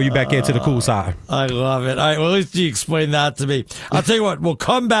reel you back into the cool side. I love it. All right, well, at least you explained that to me. I'll tell you what. We'll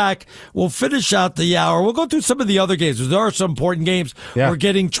come back. We'll finish out the hour. We'll go through some of the other games. There are some important games. Yeah. We're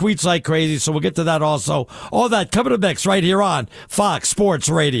getting tweets like crazy, so we'll get to that also. All that coming up next right here on Fox Sports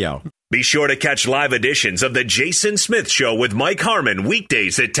Radio. Be sure to catch live editions of The Jason Smith Show with Mike Harmon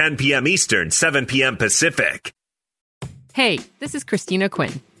weekdays at 10 p.m. Eastern, 7 p.m. Pacific. Hey, this is Christina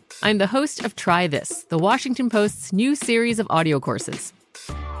Quinn. I'm the host of Try This, the Washington Post's new series of audio courses.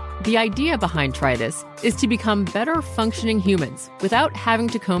 The idea behind Try This is to become better functioning humans without having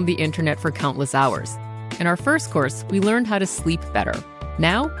to comb the internet for countless hours. In our first course, we learned how to sleep better.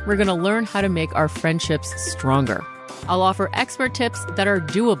 Now, we're going to learn how to make our friendships stronger. I'll offer expert tips that are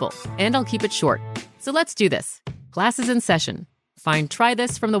doable, and I'll keep it short. So let's do this. Class is in session. Find Try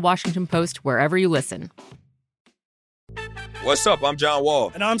This from the Washington Post wherever you listen. What's up? I'm John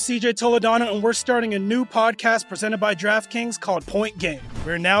Wall. And I'm CJ Toledano, and we're starting a new podcast presented by DraftKings called Point Game.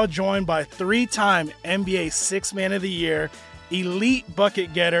 We're now joined by three-time NBA Sixth Man of the Year, elite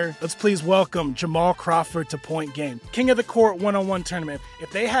bucket getter. Let's please welcome Jamal Crawford to Point Game. King of the Court one-on-one tournament.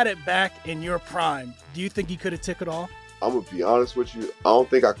 If they had it back in your prime, do you think you could have took it all? I'm going to be honest with you. I don't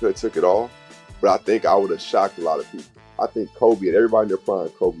think I could have took it all, but I think I would have shocked a lot of people. I think Kobe and everybody in their prime,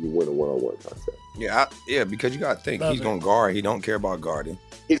 Kobe would win a one-on-one contest. Yeah, because you got to think. He's going to guard. He don't care about guarding.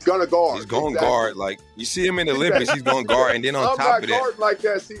 He's going to guard. He's going to guard. Like, you see him in the Olympics, he's going to guard. And then on top of that. I'm not guarding like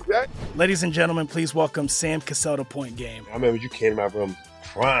that, CJ. Ladies and gentlemen, please welcome Sam Cassell to Point Game. I remember you came to my room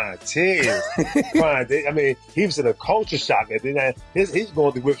crying, tears, crying. I mean, he was in a culture shock. And then he's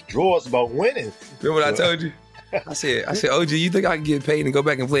going through withdrawals about winning. Remember what I told you? I said, OG, you think I can get paid and go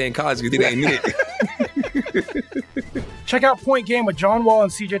back and play in college because it ain't it? Check out Point Game with John Wall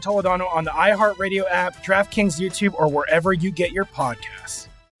and CJ Toledano on the iHeartRadio app, DraftKings YouTube, or wherever you get your podcasts.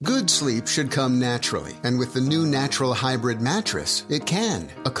 Good sleep should come naturally, and with the new Natural Hybrid mattress, it can.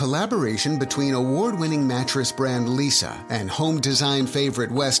 A collaboration between award-winning mattress brand Leesa and home design favorite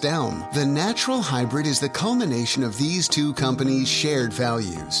West Elm, the Natural Hybrid is the culmination of these two companies' shared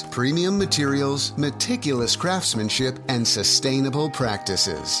values: premium materials, meticulous craftsmanship, and sustainable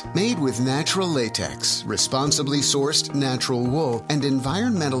practices. Made with natural latex, responsibly sourced natural wool, and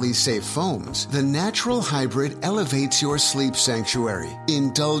environmentally safe foams, the Natural Hybrid elevates your sleep sanctuary,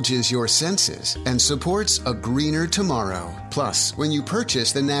 indulges your senses, and supports a greener tomorrow. Plus, when you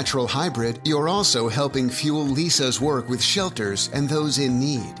purchase the Natural Hybrid, you're also helping fuel Leesa's work with shelters and those in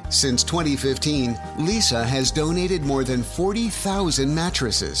need. Since 2015, Leesa has donated more than 40,000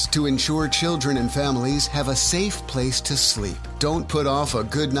 mattresses to ensure children and families have a safe place to sleep. Don't put off a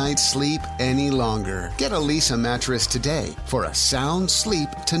good night's sleep any longer. Get a Leesa mattress today for a sound sleep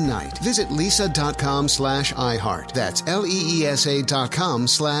tonight. Visit leesa.com/iHeart. That's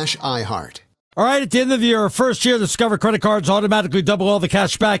LEESA.com/iHeart. All right, at the end of your first year, Discover credit cards automatically double all the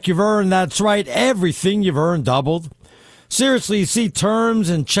cash back you've earned. That's right, everything you've earned doubled. Seriously, see terms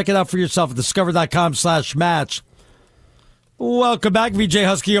and check it out for yourself at discover.com/match. Welcome back, VJ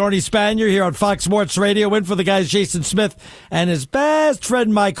Husky, Arnie Spanier here on Fox Sports Radio. In for the guys Jason Smith and his best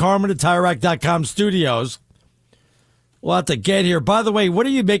friend Mike Harmon at TireRack.com studios. We'll have to get here. By the way, what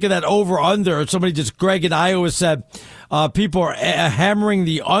do you make of that over-under? Somebody just, Greg in Iowa said people are hammering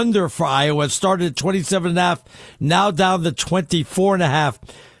the under for Iowa. It started at 27.5, now down to 24.5.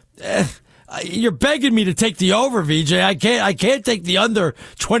 You're begging me to take the over, VJ. I can't take the under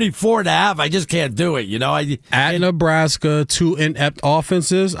 24.5. I just can't do it. You know, at Nebraska, two inept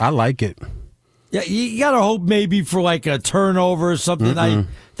offenses. I like it. Yeah, you gotta hope maybe for like a turnover or something.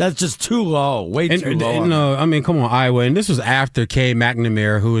 That's just too low, way too low. No, I mean, come on, Iowa. And this was after Cade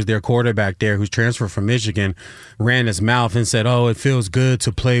McNamara, who was their quarterback there, who's transferred from Michigan, ran his mouth and said, "Oh, it feels good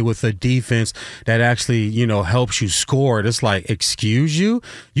to play with a defense that actually, helps you score." It's like, excuse you?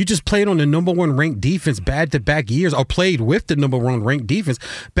 You just played on the number one ranked defense back-to-back years, or played with the number one ranked defense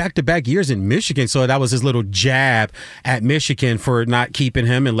back-to-back years in Michigan. So that was his little jab at Michigan for not keeping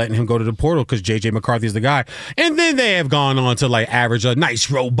him and letting him go to the portal because J.J. McCarthy's the guy. And then they have gone on to average a nice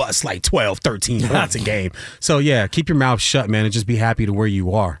robust 12, 13 points a game. So, yeah, keep your mouth shut, man, and just be happy to where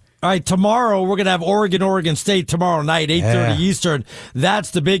you are. All right, tomorrow we're going to have Oregon State tomorrow night, 8:30 Eastern.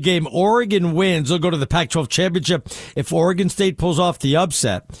 That's the big game. Oregon wins. They'll go to the Pac-12 championship. If Oregon State pulls off the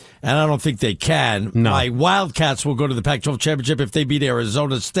upset, and I don't think they can, my Wildcats will go to the Pac-12 championship if they beat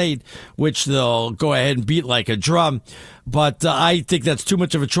Arizona State, which they'll go ahead and beat like a drum. But I think that's too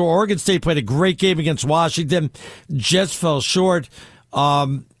much of a chore. Oregon State played a great game against Washington, just fell short.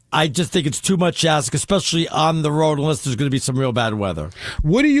 I just think it's too much to ask, especially on the road, unless there's going to be some real bad weather.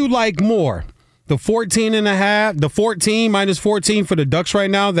 What do you like more? The 14.5, the 14 minus 14 for the Ducks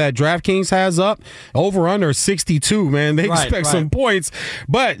right now that DraftKings has up, over under 62, man. They expect some points.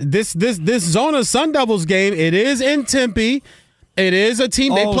 But this Zona Sun Devils game, it is in Tempe. It is a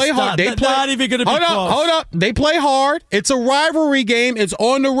team. They play hard. They play. Not even going to be close. Hold up. They play hard. It's a rivalry game. It's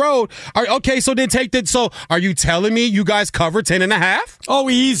on the road. Okay, so then take that. So are you telling me you guys cover 10.5? Oh,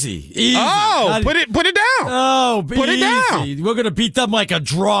 easy. Oh, put it down. Oh, put it down. We're going to beat them like a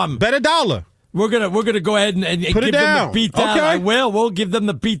drum. Bet $1. We're gonna go ahead and put give them the beat down. Okay. I will. We'll give them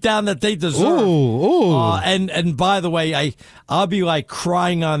the beat down that they deserve. Ooh. And by the way, I'll be like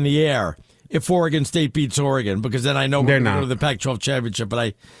crying on the air if Oregon State beats Oregon, because then I know we're going to go to the Pac-12 championship.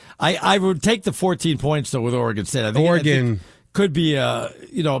 But I would take the 14 points though with Oregon State. I think could be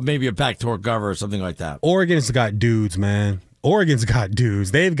maybe a backdoor cover or something like that. Oregon's got dudes, man. Oregon's got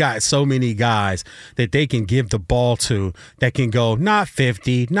dudes. They've got so many guys that they can give the ball to that can go not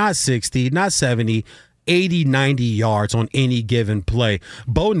 50, not 60, not 70, 80, 90 yards on any given play.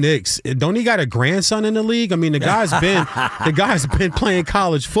 Bo Nix, don't he got a grandson in the league? I mean, the guy's been playing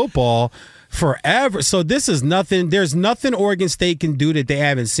college football forever. So this is nothing. There's nothing Oregon State can do that they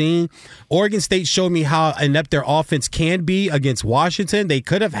haven't seen. Oregon State showed me how inept their offense can be against Washington. They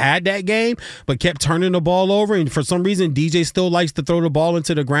could have had that game, but kept turning the ball over. And for some reason, DJ still likes to throw the ball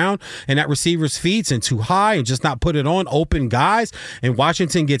into the ground and that receiver's feet and too high and just not put it on open guys. And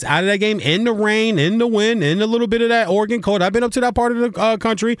Washington gets out of that game in the rain, in the wind, in a little bit of that Oregon cold. I've been up to that part of the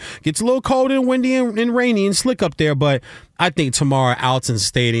country. Gets a little cold and windy and rainy and slick up there, but I think tomorrow at Alton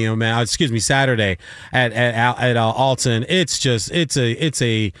Stadium, Saturday at Alton,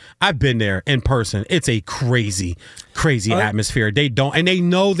 I've been there in person. It's a crazy atmosphere. They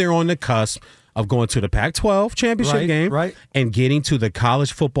know they're on the cusp of going to the Pac-12 championship game and getting to the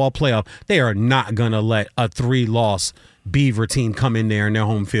college football playoff. They are not going to let a 3-loss Beaver team come in there in their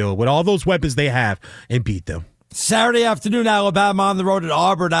home field with all those weapons they have and beat them. Saturday afternoon, Alabama on the road at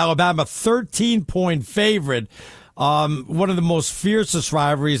Auburn. Alabama 13-point favorite. One of the most fiercest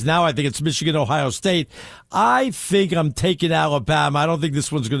rivalries. Now I think it's Michigan-Ohio State. I think I'm taking Alabama. I don't think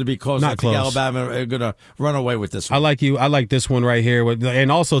this one's going to be close. I think Alabama are going to run away with this one. I like this one right here.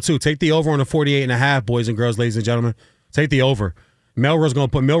 And also, too, take the over on the 48.5, boys and girls, ladies and gentlemen. Take the over. Milroe's going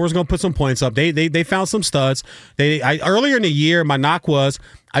to put some points up. They found some studs. Earlier in the year, my knock was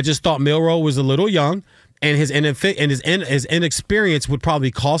I just thought Milroe was a little young, and his inexperience would probably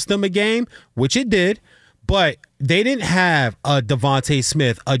cost them a game, which it did. But they didn't have a Devontae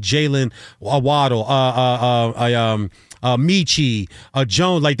Smith, a Jalen Waddle, Michi,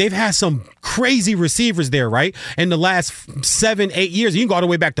 Jones. Like, they've had some crazy receivers there, right? In the last 7-8 years, you can go all the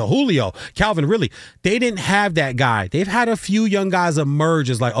way back to Julio, Calvin Ridley. They didn't have that guy. They've had a few young guys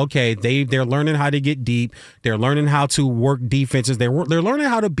emerge as like, okay, they're learning how to get deep. They're learning how to work defenses. They're learning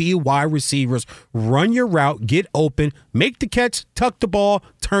how to be wide receivers, run your route, get open, make the catch, tuck the ball,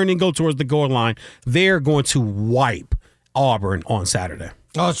 turn and go towards the goal line. They're going to wipe Auburn on Saturday.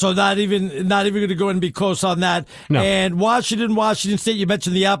 Oh, so not even going to go in and be close on that. No. And Washington State, you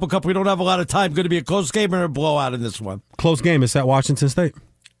mentioned the Apple Cup. We don't have a lot of time. Going to be a close game or a blowout in this one? Close game. It's at Washington State.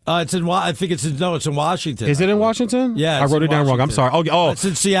 It's in Washington. Is it in Washington? Yeah. I wrote it down wrong. I'm sorry. It's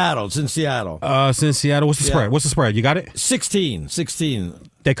in Seattle. It's in Seattle. It's in Seattle. What's the spread? What's the spread? You got it? 16.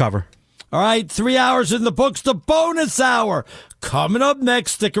 They cover. All right. 3 hours in the books. The bonus hour coming up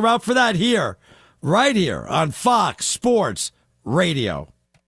next. Stick around for that right here on Fox Sports Radio.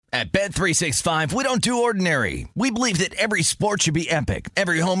 At Bet365, we don't do ordinary. We believe that every sport should be epic.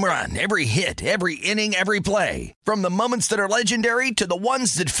 Every home run, every hit, every inning, every play. From the moments that are legendary to the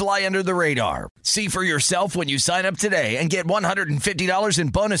ones that fly under the radar. See for yourself when you sign up today and get $150 in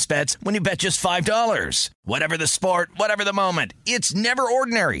bonus bets when you bet just $5. Whatever the sport, whatever the moment, it's never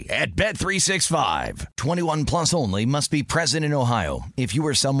ordinary at Bet365. 21 plus only. Must be present in Ohio. If you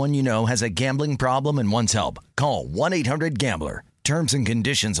or someone you know has a gambling problem and wants help, call 1-800-GAMBLER. Terms and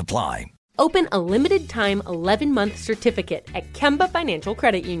conditions apply. Open a limited-time 11-month certificate at Kemba Financial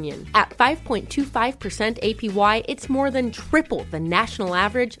Credit Union. At 5.25% APY, it's more than triple the national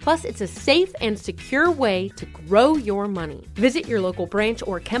average, plus it's a safe and secure way to grow your money. Visit your local branch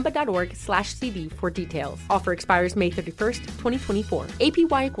or kemba.org/CD for details. Offer expires May 31st, 2024.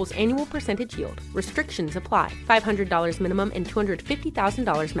 APY equals annual percentage yield. Restrictions apply. $500 minimum and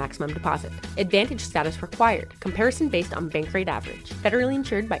 $250,000 maximum deposit. Advantage status required. Comparison based on bank rate average. Federally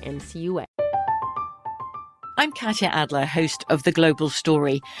insured by NCUA. I'm Katya Adler, host of The Global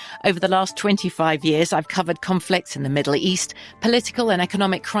Story. Over the last 25 years, I've covered conflicts in the Middle East, political and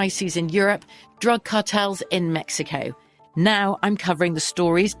economic crises in Europe, drug cartels in Mexico. Now I'm covering the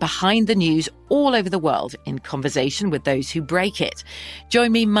stories behind the news all over the world in conversation with those who break it.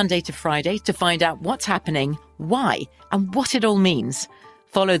 Join me Monday to Friday to find out what's happening, why, and what it all means.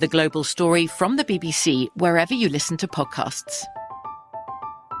 Follow The Global Story from the BBC wherever you listen to podcasts.